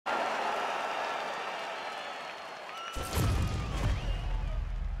All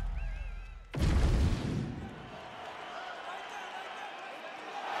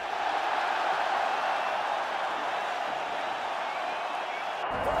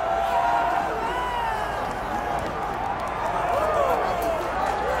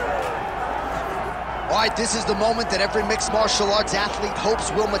right, this is the moment that every mixed martial arts athlete hopes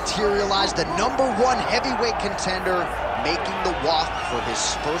will materialize. The #1 heavyweight contender making the walk for his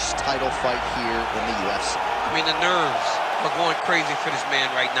first title fight here in the UFC. I mean, the nerves are going crazy for this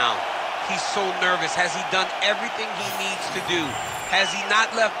man right now. He's so nervous. Has he done everything he needs to do? Has he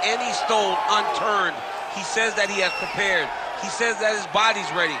not left any stone unturned? He says that he has prepared. He says that his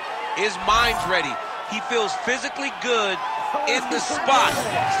body's ready. His mind's ready. He feels physically good in the spot.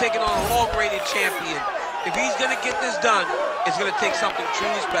 He's taking on a long-reigning champion. If he's going to get this done, it's going to take something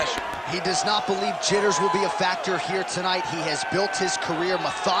truly special. He does not believe jitters will be a factor here tonight. He has built his career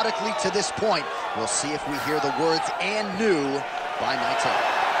methodically to this point. We'll see if we hear the words "and new" by night's end.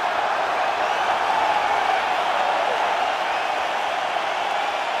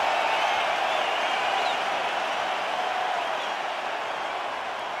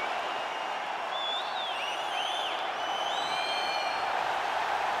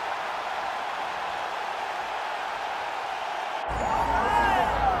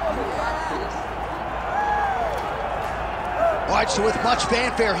 All right, so with much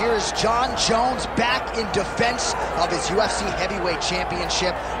fanfare, here is Jon Jones back in defense of his UFC heavyweight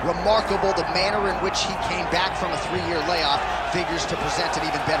championship. Remarkable the manner in which he came back from a 3-year layoff. Figures to present an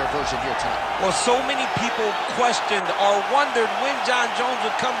even better version here tonight. Well, so many people questioned or wondered when Jon Jones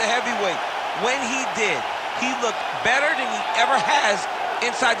would come to heavyweight. When he did, he looked better than he ever has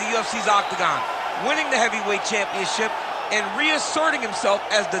inside the UFC's octagon, winning the heavyweight championship and reasserting himself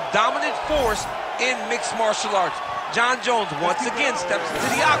as the dominant force in mixed martial arts. Jon Jones once again steps into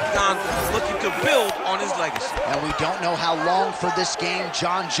the octagon looking to build on his legacy. And we don't know how long for this game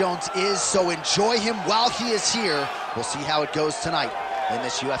Jon Jones is, so enjoy him while he is here. We'll see how it goes tonight in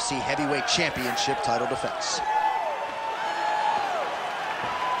this UFC heavyweight championship title defense.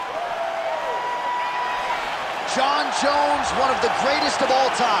 Jon Jones, one of the greatest of all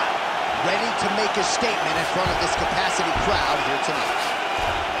time, ready to make a statement in front of this capacity crowd here tonight.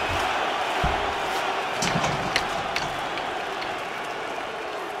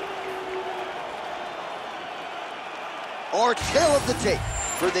 Our tale of the tape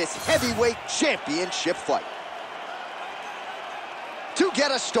for this heavyweight championship fight. To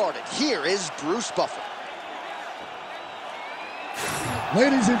get us started, here is Bruce Buffer.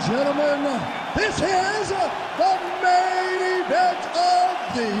 Ladies and gentlemen, this is the main event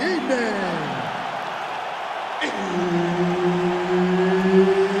of the evening.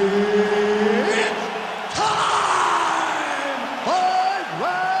 It's time! 5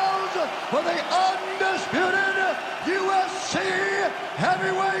 rounds for the undisputed UFC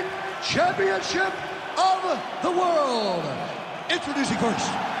Heavyweight Championship of the world. Introducing first,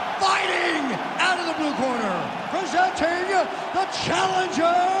 fighting out of the blue corner, presenting the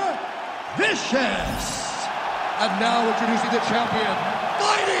challenger, Vicious. And now introducing the champion,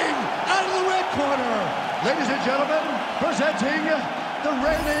 fighting out of the red corner. Ladies and gentlemen, presenting the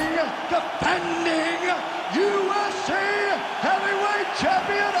reigning, defending UFC Heavyweight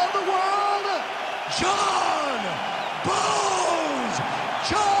Champion of the world, Jon Bones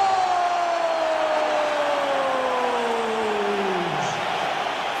Jones!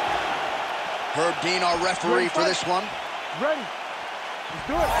 Herb Dean, our referee for this one. Ready. Let's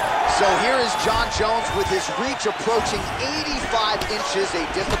do it. So here is Jon Jones with his reach approaching 85 inches, a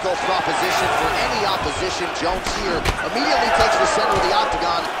difficult proposition for any opposition. Jones here immediately takes the center of the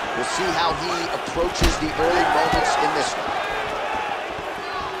octagon. We'll see how he approaches the early moments in this one.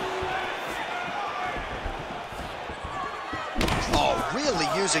 Oh, really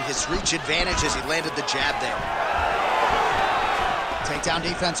using his reach advantage as he landed the jab there. Takedown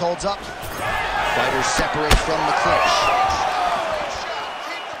defense holds up. Fighters separate from the clinch.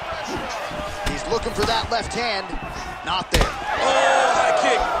 He's looking for that left hand. Not there. Oh, high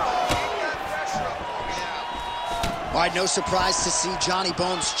kick. All right, no surprise to see Johnny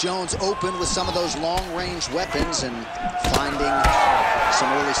Bones Jones open with some of those long-range weapons and finding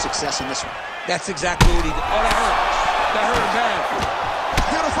some early success in this one. That's exactly what he did. Oh, that hurt. That hurt him bad.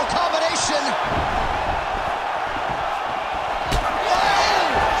 Beautiful combination.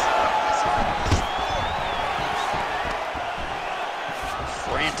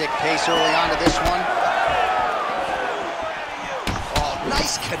 Frantic pace early on to this one. Oh,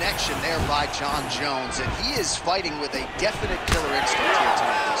 nice connection there by Jon Jones, and he is fighting with a definite killer instinct here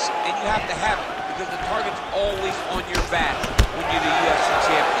tonight. And you have to have it because the target's always on your back when you're the UFC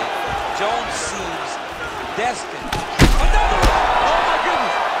champion. Jones seems destined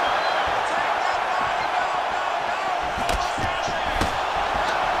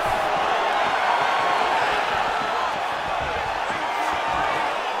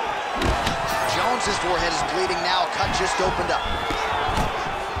Jones's forehead is bleeding now. A cut just opened up.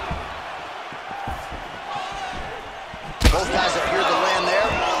 Both guys appeared to land there.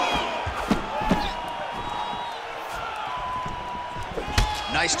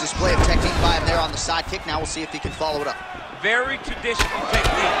 Nice display of technique by him there on the side kick. Now we'll see if he can follow it up. Very traditional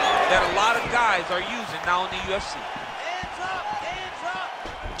technique that a lot of guys are using now in the UFC. Hands up, hands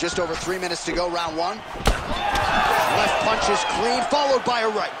up. Just over 3 minutes to go, round one. Left punch is clean, followed by a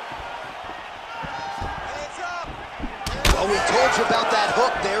right. Hands up. Oh, we told you about that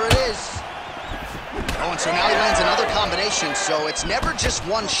hook. There it is. Oh, and so now he lands another combination, so it's never just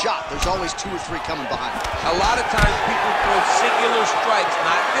one shot. There's always 2 or 3 coming behind him. A lot of times people throw singular strikes.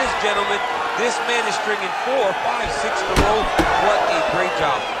 Not this gentleman. This man is stringing 4, 5, 6 in a row. What a great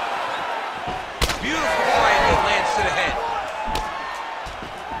job. Beautiful triangle lands to the head.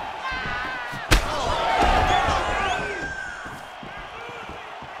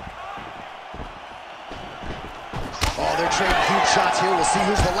 Oh, they're trading huge shots here. We'll see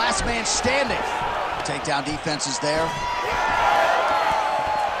who's the last man standing. Takedown defense is there.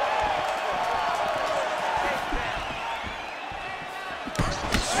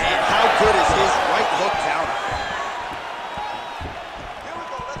 And how good is his right hook counter?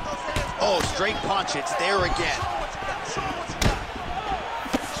 Oh, straight punch. It's there again.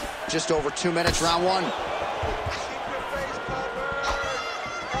 Just over 2 minutes, round one.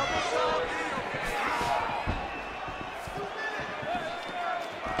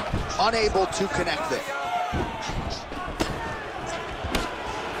 Unable to connect there.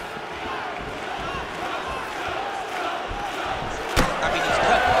 I mean, he's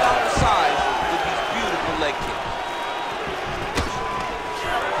cutting down the size with these beautiful leg kicks.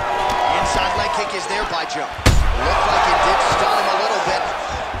 Inside leg kick is there by Jones. Looked like it did stun him a little bit.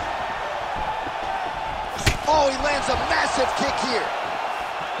 Oh, he lands a massive kick here.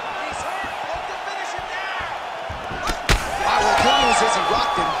 Well, good news is he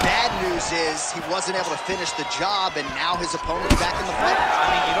rocked him. Bad news is he wasn't able to finish the job, and now his opponent's back in the fight. I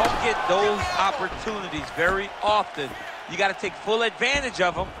mean, you don't get those opportunities very often. You got to take full advantage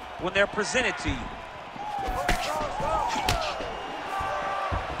of them when they're presented to you.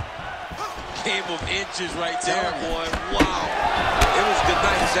 Game of inches right there, boy. Wow. It was good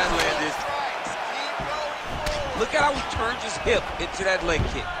night as that landed. Look at how he turns his hip into that leg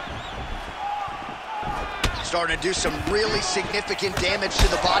kick. Starting to do some really significant damage to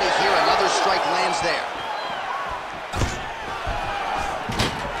the body here. Another strike lands there.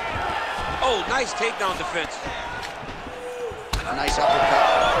 Oh, nice takedown defense. A nice uppercut.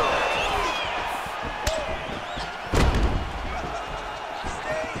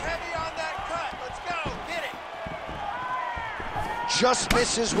 Stay heavy on that cut. Let's go. Get it. Just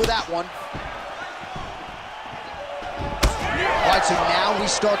misses with that one. All right, so now we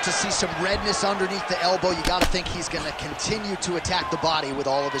start to see some redness underneath the elbow. You got to think he's going to continue to attack the body with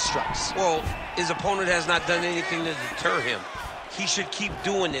all of his strikes. Well, his opponent has not done anything to deter him. He should keep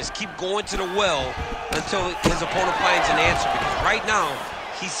doing this, keep going to the well until his opponent finds an answer, because right now,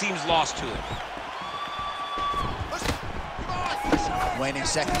 he seems lost to it. Waning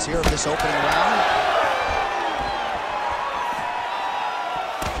seconds here of this opening round.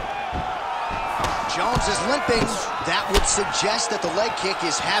 Jones is limping. That would suggest that the leg kick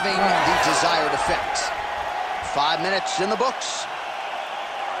is having the desired effect. 5 minutes in the books.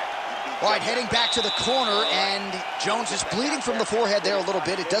 All right, heading back to the corner, and Jones is bleeding from the forehead there a little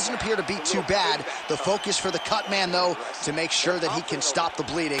bit. It doesn't appear to be too bad. The focus for the cut man, though, to make sure that he can stop the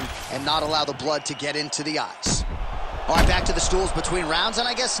bleeding and not allow the blood to get into the eyes. All right, back to the stools between rounds, and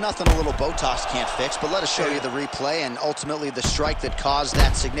I guess nothing a little Botox can't fix, but let us show you the replay and ultimately the strike that caused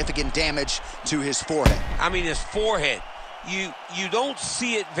that significant damage to his forehead. I mean, his forehead, you don't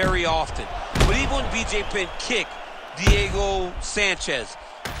see it very often, but even when BJ Penn kicked Diego Sanchez,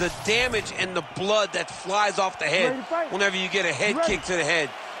 the damage and the blood that flies off the head whenever you get a head kick to the head,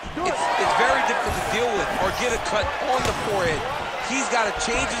 it's very difficult to deal with or get a cut on the forehead. He's got to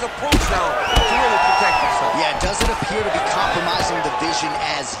change his approach now to really protect himself. Yeah, it doesn't appear to be compromising the vision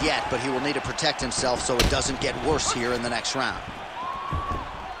as yet, but he will need to protect himself so it doesn't get worse here in the next round.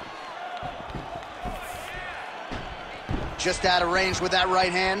 Just out of range with that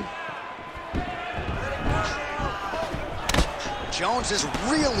right hand. Jones is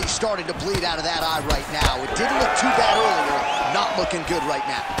really starting to bleed out of that eye right now. It didn't look too bad earlier. Not looking good right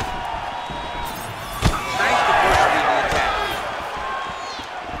now. Nice diversity in the attack.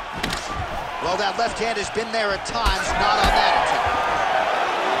 Well, that left hand has been there at times, not on that attack.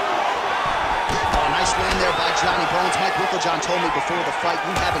 Oh, nice land there by Johnny Bones. Mike Wicklejohn told me before the fight,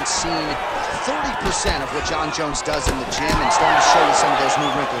 you haven't seen 30% of what John Jones does in the gym, and starting to show you some of those new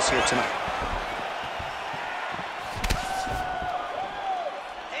wrinkles here tonight.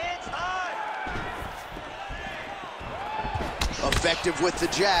 effective with the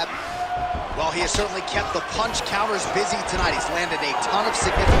jab. Well, he has certainly kept the punch counters busy tonight. He's landed a ton of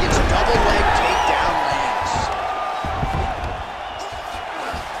significance. Double leg takedown lands.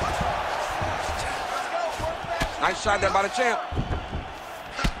 Nice shot there by the champ.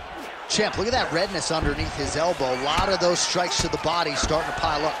 Champ, look at that redness underneath his elbow. A lot of those strikes to the body starting to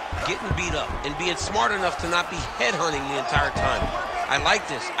pile up. Getting beat up and being smart enough to not be headhunting the entire time. I like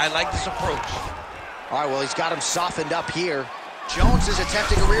this. I like this approach. All right, well, he's got him softened up here. Jones is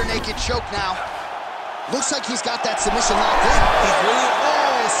attempting a rear naked choke now. Looks like he's got that submission locked in. He's really...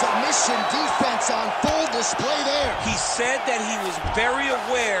 Oh, submission defense on full display there. He said that he was very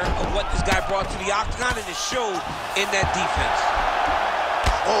aware of what this guy brought to the octagon, and it showed in that defense.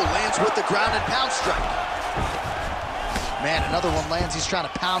 Oh, lands with the ground and pound strike. Man, another one lands. He's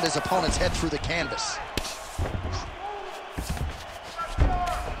trying to pound his opponent's head through the canvas.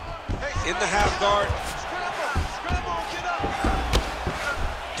 In the half guard.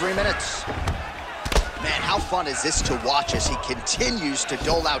 3 minutes. Man, how fun is this to watch as he continues to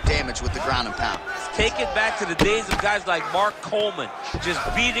dole out damage with the ground and pound? Take it back to the days of guys like Mark Coleman, just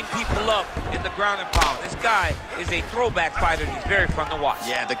beating people up in the ground and pound. This guy is a throwback fighter, and he's very fun to watch.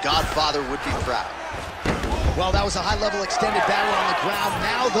 Yeah, the Godfather would be proud. Well, that was a high-level extended battle on the ground.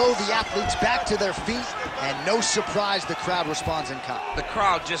 Now, though, the athletes back to their feet, and no surprise, the crowd responds in kind. The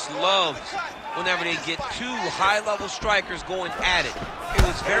crowd just loves whenever they get two high-level strikers going at it. It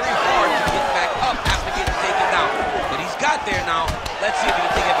was very hard to get back up after getting taken down. But he's got there now. Let's see if he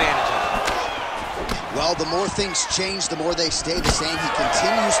can take advantage of it. Well, the more things change, the more they stay the same. He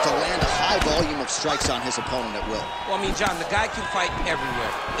continues to land a high volume of strikes on his opponent at will. Well, I mean, John, the guy can fight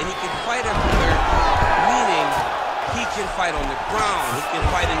everywhere. And he can fight everywhere, meaning he can fight on the ground, he can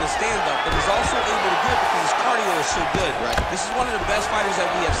fight in the stand-up, but he's also able to do it because his cardio is so good. Right. This is one of the best fighters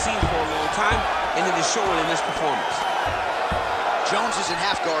that we have seen for a long time, and it is showing in this performance. Jones is in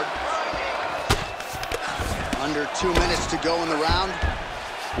half guard. Under 2 minutes to go in the round.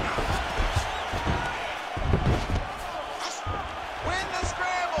 Win the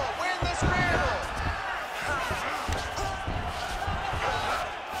scramble! Win the scramble!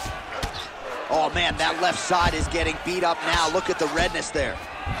 Oh, man, that left side is getting beat up now. Look at the redness there.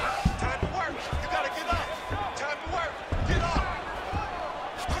 Time to work. You gotta get up. Time to work. Get up.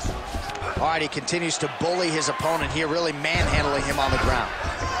 All right, he continues to bully his opponent here, really manhandling him on the ground.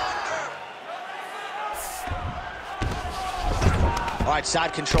 All right,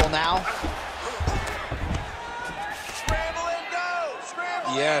 side control now. Scramble and go.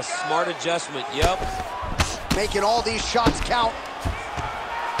 Scramble. Yes, and go. smart adjustment, yep. Making all these shots count.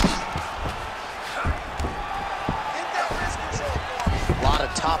 Get that wrist control for me. A lot of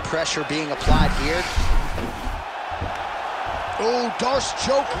top pressure being applied here. Oh, Darce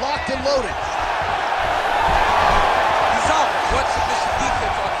choke locked and loaded. He's out. What's this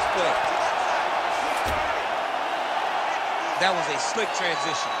defense on display? That was a slick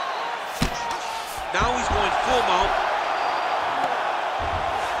transition. Now he's going full mount.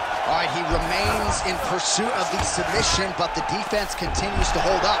 All right, he remains in pursuit of the submission, but the defense continues to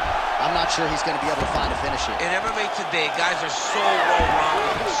hold up. I'm not sure he's going to be able to find a finish here. In MMA today, guys are so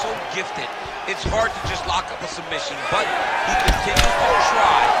well-rounded, they're so gifted. It's hard to just lock up a submission, but he continues to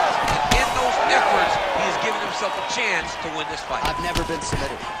try. And in those efforts, he has given himself a chance to win this fight. I've never been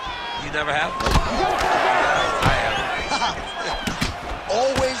submitted. You never have? I have.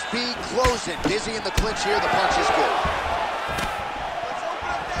 Always be closing. Busy in the clinch here. The punch is good.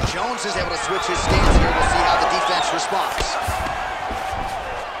 Jones is able to switch his stance here. We'll see how the defense responds.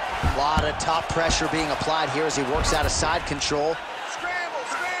 A lot of top pressure being applied here as he works out of side control. Scramble,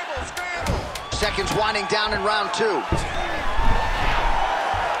 scramble, scramble. Seconds winding down in round 2.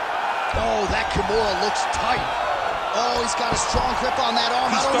 Oh, that Kimura looks tight. Oh, he's got a strong grip on that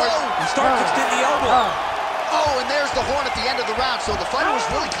arm. He's starting to extend the elbow. Oh, and there's the horn at the end of the round. So the fighter was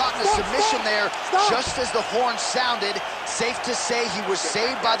really caught in a submission there just as the horn sounded. Safe to say he was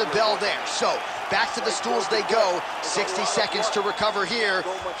saved by the bell there. So back to the stools they go. 60 seconds to recover here.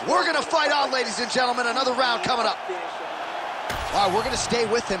 We're going to fight on, ladies and gentlemen. Another round coming up. All right, we're going to stay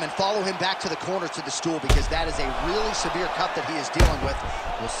with him and follow him back to the corner to the stool because that is a really severe cut that he is dealing with.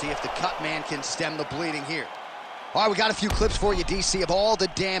 We'll see if the cut man can stem the bleeding here. All right, we got a few clips for you, DC, of all the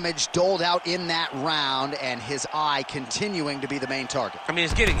damage doled out in that round and his eye continuing to be the main target. I mean,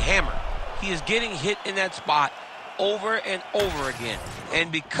 he's getting hammered. He is getting hit in that spot over and over again.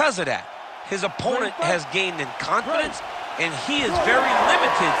 And because of that, his opponent has gained in confidence, and he is very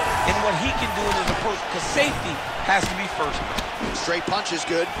limited in what he can do in his approach because safety has to be first. Straight punch is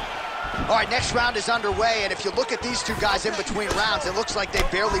good. All right, next round is underway, and if you look at these two guys in between rounds, it looks like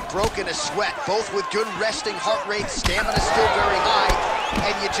they've barely broken a sweat, both with good resting heart rates, stamina still very high,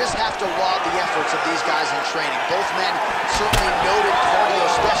 and you just have to laud the efforts of these guys in training. Both men certainly noted cardio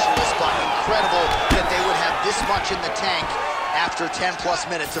specialists, but incredible that they would have this much in the tank after 10-plus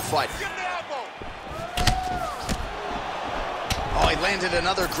minutes of fighting. Oh, he landed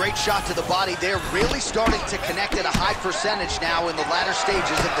another great shot to the body there, really starting to connect at a high percentage now in the latter stages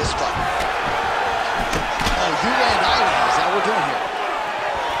of this fight. Oh, you land, I land. Is that what we're doing here?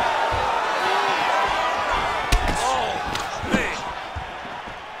 Oh, man.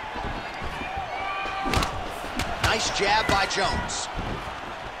 Nice jab by Jones.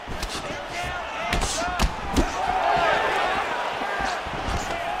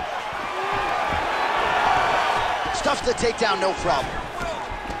 Stuffs the takedown, no problem.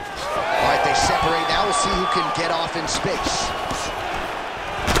 All right, they separate now. We'll see who can get off in space.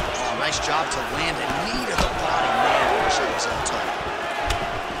 Oh, nice job to land a knee to the body. Man, I wish I was on top.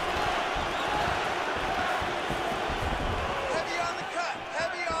 Heavy on the cut.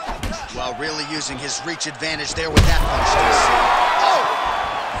 Heavy on the cut. Well, really using his reach advantage there with that punch, DC. Oh!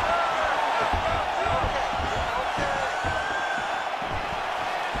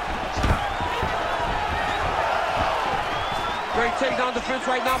 Great takedown defense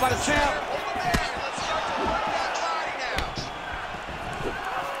right now by the champ.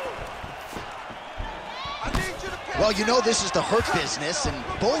 Well, you know this is the hurt business, and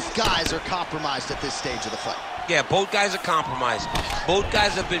both guys are compromised at this stage of the fight. Yeah, both guys are compromised. Both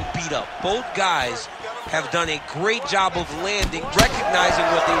guys have been beat up. Both guys have done a great job of landing, recognizing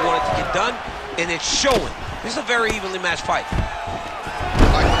what they wanted to get done, and it's showing. This is a very evenly matched fight. All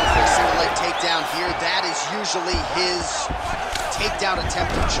right, going for a single leg takedown here. That is usually his takedown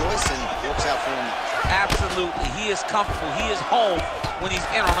attempt of choice, and works out for him. Absolutely. He is comfortable. He is home when he's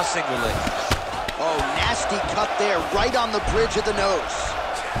in on a single leg. Oh, nasty cut there, right on the bridge of the nose.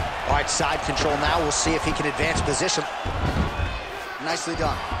 All right, side control now. We'll see if he can advance position. Nicely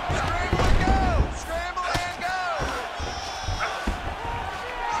done. Scramble and go. Scramble and go.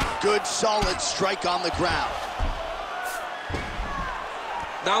 Good, solid strike on the ground.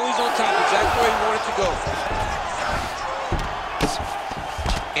 Now he's on top, exactly where he wanted to go.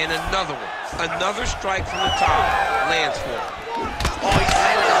 And another one. Another strike from the top lands for him. Oh, he's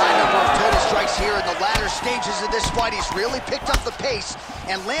landed a high number of total strikes here in the latter stages of this fight. He's really picked up the pace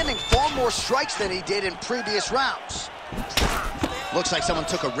and landing far more strikes than he did in previous rounds. Looks like someone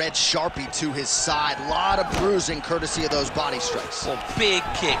took a red Sharpie to his side. A lot of bruising courtesy of those body strikes. Well, big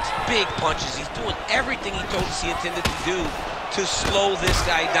kicks, big punches. He's doing everything he told us he intended to do to slow this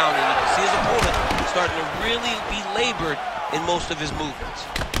guy down. And you can see his opponent starting to really be labored in most of his movements.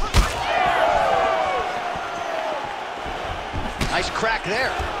 Nice crack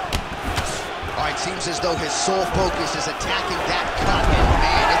there. All right, seems as though his sole focus is attacking that cut, and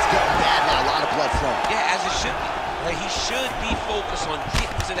man, it's getting bad now. A lot of blood flowing. Yeah, as it should be. Right? He should be focused on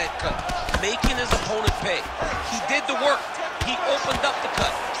getting to that cut, making his opponent pay. He did the work. He opened up the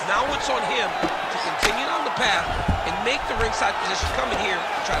cut. Now it's on him to continue on the path and make the ringside position come in here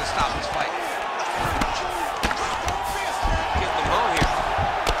to try to stop this fight. Getting him on here.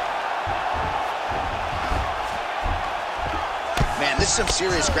 Man, this is some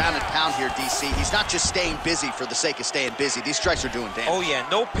serious ground and pound here, DC. He's not just staying busy for the sake of staying busy. These strikes are doing damage. Oh, yeah.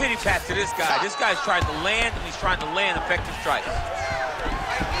 No pity pat to this guy. This guy's trying to land, and he's trying to land effective strikes.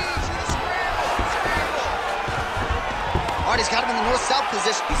 All right, he's got him in the north-south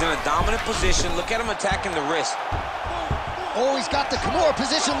position. He's in a dominant position. Look at him attacking the wrist. Oh, he's got the Kimura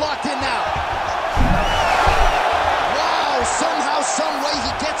position locked in now. Wow, somehow, some way,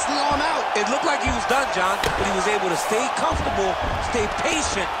 he gets the arm out. It looked like he was done, John, but he was able to stay comfortable, stay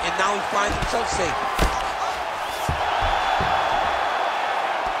patient, and now he finds himself safe.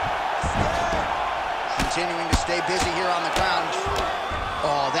 Continuing to stay busy here on the ground.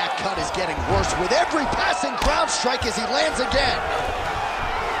 Oh, that cut is getting worse with every passing ground strike as he lands again.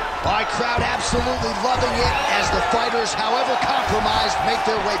 All right, crowd absolutely loving it as the fighters, however compromised, make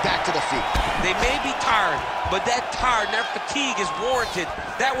their way back to the feet. They may be tired, but that tiredness, that fatigue is warranted.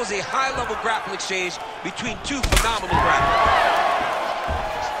 That was a high-level grappling exchange between two phenomenal grapplers.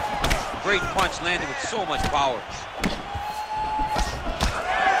 Great punch landed with so much power.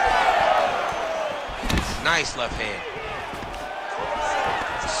 Nice left hand.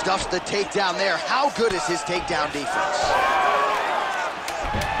 Stuffs the takedown there. How good is his takedown defense?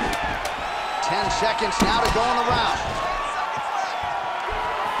 10 seconds now to go in the round.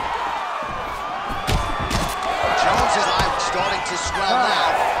 Jones' eye starting to swell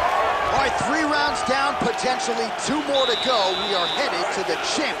now. All right, 3 rounds down, potentially 2 more to go. We are headed to the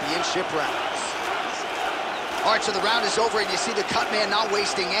championship rounds. All right, so the round is over, and you see the cut man not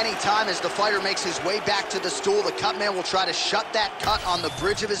wasting any time as the fighter makes his way back to the stool. The cut man will try to shut that cut on the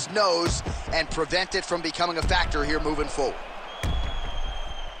bridge of his nose and prevent it from becoming a factor here moving forward.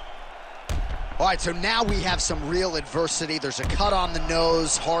 All right, so now we have some real adversity. There's a cut on the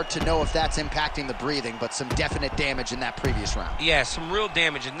nose. Hard to know if that's impacting the breathing, but some definite damage in that previous round. Yeah, some real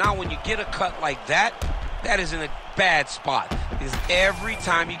damage. And now when you get a cut like that, that is in a bad spot. Because every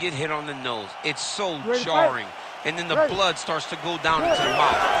time you get hit on the nose, it's so jarring. And then the blood starts to go down into the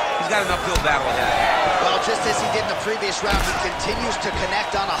mouth. He's got an uphill battle ahead. Well, just as he did in the previous round, he continues to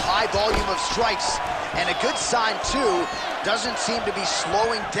connect on a high volume of strikes. And a good sign, too, doesn't seem to be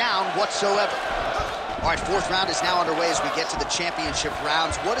slowing down whatsoever. All right, 4th round is now underway as we get to the championship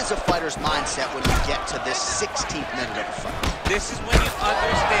rounds. What is a fighter's mindset when we get to this 16th minute of the fight? This is when you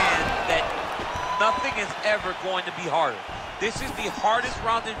understand that nothing is ever going to be harder. This is the hardest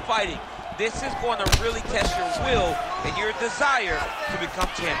round in fighting. This is going to really test your will and your desire to become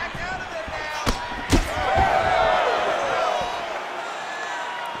champion.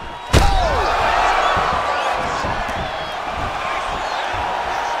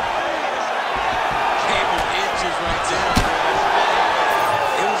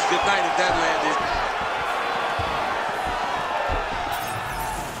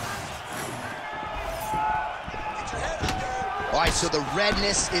 So the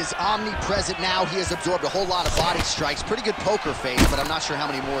redness is omnipresent now. He has absorbed a whole lot of body strikes. Pretty good poker face, but I'm not sure how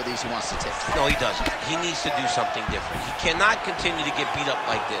many more of these he wants to take. No, he doesn't. He needs to do something different. He cannot continue to get beat up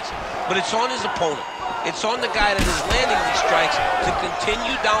like this. But it's on his opponent. It's on the guy that is landing these strikes to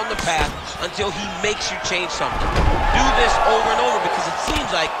continue down the path until he makes you change something. Do this over and over because it seems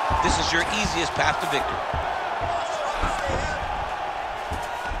like this is your easiest path to victory.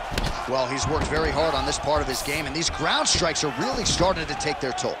 Well, he's worked very hard on this part of his game, and these ground strikes are really starting to take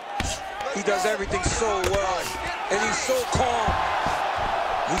their toll. He does everything so well, and he's so calm.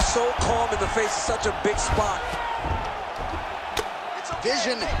 He's so calm in the face of such a big spot.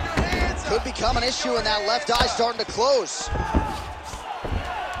 Vision could become an issue, and that left eye starting to close.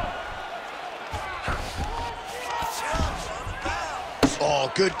 Oh,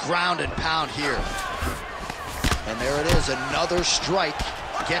 good ground and pound here. And there it is, another strike.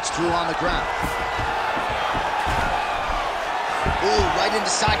 Gets through on the ground. Ooh, right into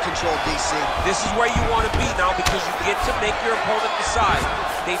side control, DC. This is where you want to be now because you get to make your opponent decide.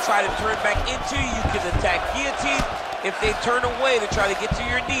 They try to turn back into you, you can attack guillotine. If they turn away to try to get to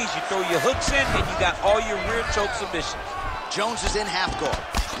your knees, you throw your hooks in and you got all your rear choke submissions. Jones is in half guard.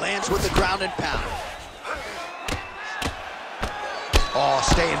 Lands with the ground and pound. Oh,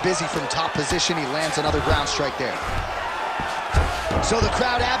 staying busy from top position. He lands another ground strike there. So the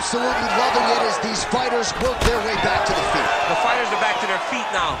crowd absolutely loving it as these fighters work their way back to the feet. The fighters are back to their feet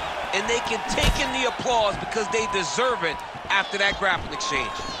now, and they can take in the applause because they deserve it after that grappling exchange.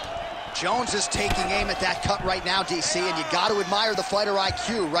 Jones is taking aim at that cut right now, DC, and you got to admire the fighter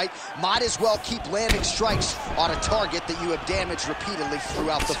IQ, right? Might as well keep landing strikes on a target that you have damaged repeatedly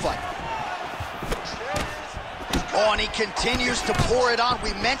throughout the fight. Oh, and he continues to pour it on.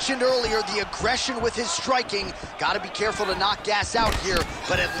 We mentioned earlier the aggression with his striking. Got to be careful to not gas out here,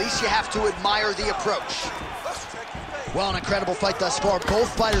 but at least you have to admire the approach. Well, an incredible fight thus far.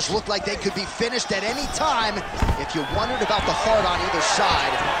 Both fighters look like they could be finished at any time. If you wondered about the heart on either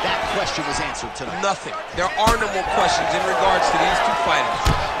side, that question was answered tonight. Nothing. There are no more questions in regards to these two fighters.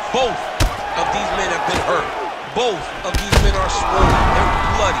 Both of these men have been hurt. Both of these men are swollen.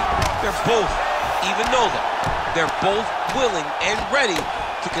 They're bloody. They're both, even though they're both willing and ready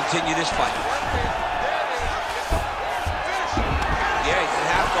to continue this fight. Yeah, he's in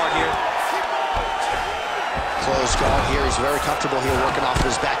half guard here. Close guard here. He's very comfortable here working off of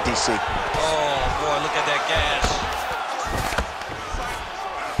his back, DC. Oh, boy, look at that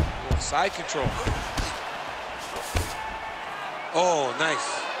gas. Side control. Oh,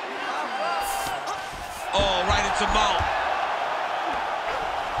 nice. Oh, right into mount.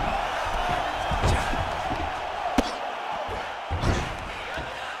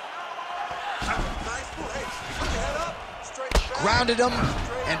 Grounded him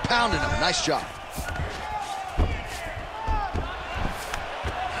and pounded him. Nice job.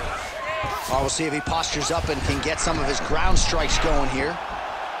 Oh, we'll see if he postures up and can get some of his ground strikes going here.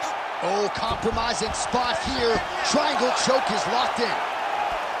 Oh, compromising spot here. Triangle choke is locked in.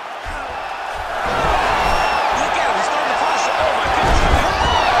 Look at him, he's starting to posture. Oh my goodness.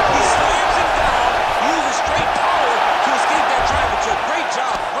 He slams him down, uses straight power to escape that triangle choke. Great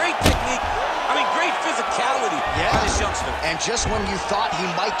job, great technique. I mean, great physicality by this youngster. And just when you thought he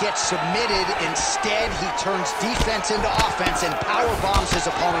might get submitted. Instead, he turns defense into offense and power bombs his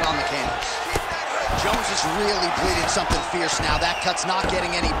opponent on the canvas. Jones is really bleeding something fierce now. That cut's not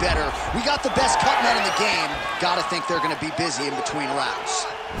getting any better. We got the best cut men in the game. Gotta think they're gonna be busy in between rounds.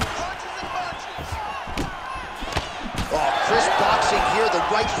 Oh, crisp boxing here. The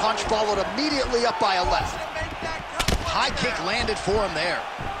right punch followed immediately up by a left. High kick landed for him there.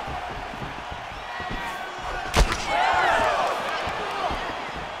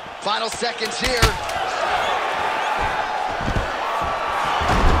 Final seconds here.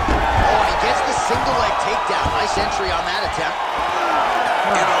 Oh, he gets the single leg takedown. Nice entry on that attempt.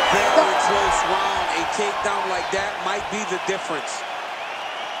 In a very close round, a takedown like that might be the difference.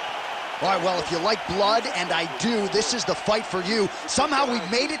 All right, well, if you like blood, and I do, this is the fight for you. Somehow we've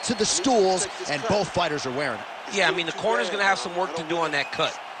made it to the stools, and both fighters are wearing it. Yeah, I mean, the corner's going to have some work to do on that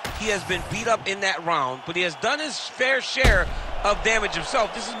cut. He has been beat up in that round, but he has done his fair share of damage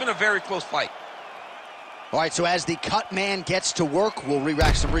himself. This has been a very close fight. All right, so as the cut man gets to work, we'll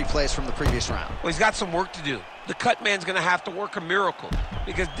re-rack some replays from the previous round. Well, he's got some work to do. The cut man's going to have to work a miracle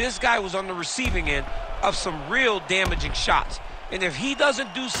because this guy was on the receiving end of some real damaging shots. And if he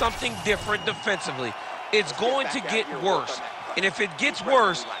doesn't do something different defensively, it's going to get worse. And if it gets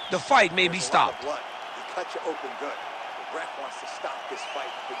worse, the fight may be stopped. He cut you open good. The ref wants to stop this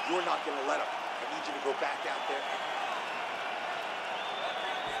fight, but you're not going to let him. I need you to go back out there.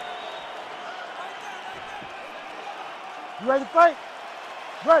 You ready to fight?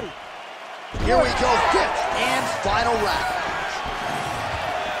 Ready. Here we go, fifth and final round.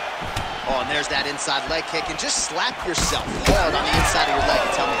 Oh, and there's that inside leg kick, and just slap yourself hard on the inside of your leg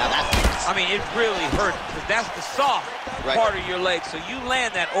and tell me how that feels. I mean, it really hurts because that's the soft part of your leg. So you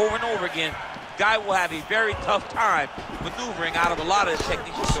land that over and over again, guy will have a very tough time maneuvering out of a lot of the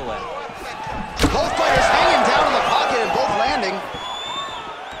techniques you go at. Both fighters hanging down in the pocket and both landing.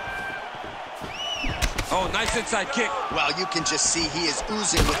 Oh, nice inside kick. Well, you can just see he is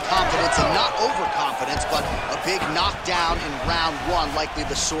oozing with confidence, and not overconfidence, but a big knockdown in round one, likely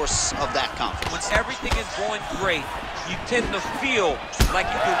the source of that confidence. When everything is going great, you tend to feel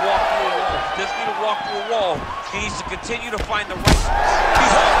like you can walk through a wall. He doesn't need to walk through a wall. He needs to continue to find the right.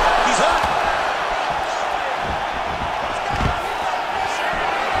 He's hurt. He's hurt.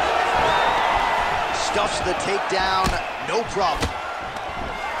 Stuffs the takedown, no problem.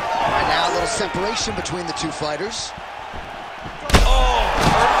 Right now, a little separation between the two fighters. Oh,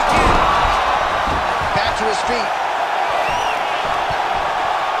 hurt again. Back to his feet.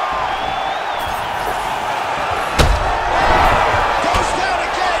 Goes down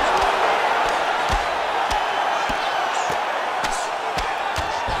again.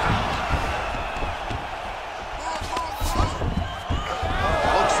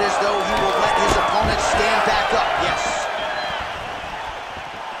 Looks as though he will let his opponent stand back up. Yes.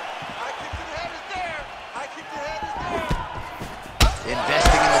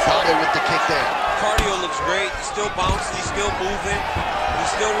 Investing in the body with the kick there. Cardio looks great. He's still bouncing. He's still moving.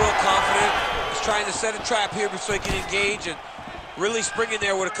 He's still real confident. He's trying to set a trap here so he can engage and really spring in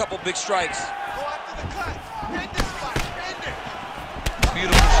there with a couple big strikes. Go after the cut. End this fight. End it.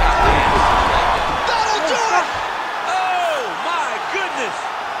 Beautiful shot, man. That'll do it! Oh, my goodness.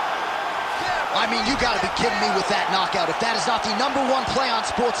 I mean, you gotta be kidding me with that knockout. If that is not the #1 play on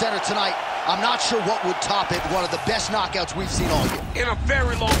SportsCenter tonight, I'm not sure what would top it. One of the best knockouts we've seen all year. In a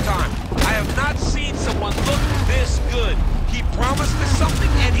very long time. I have not seen someone look this good. He promised us something,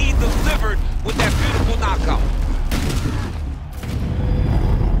 and he delivered with that beautiful knockout.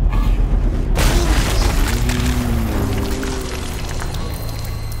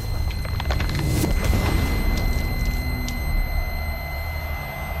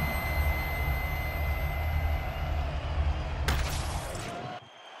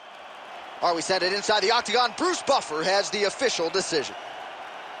 All right, we send it inside the octagon. Bruce Buffer has the official decision.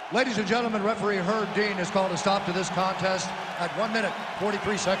 Ladies and gentlemen, referee Herb Dean has called a stop to this contest at 1 minute,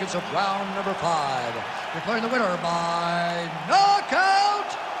 43 seconds of round number 5. Declaring the winner by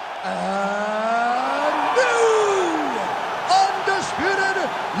knockout and new undisputed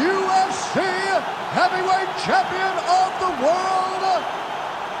UFC heavyweight champion of the world,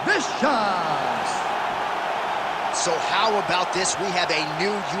 Vicious. So how about this? We have a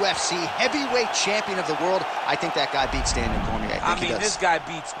new UFC heavyweight champion of the world. I think that guy beats Daniel Cormier. I mean, this guy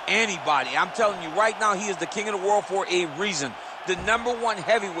beats anybody. I'm telling you right now, he is the king of the world for a reason. The #1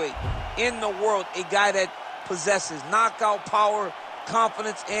 heavyweight in the world, a guy that possesses knockout power,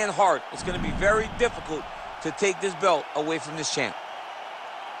 confidence, and heart. It's going to be very difficult to take this belt away from this champ.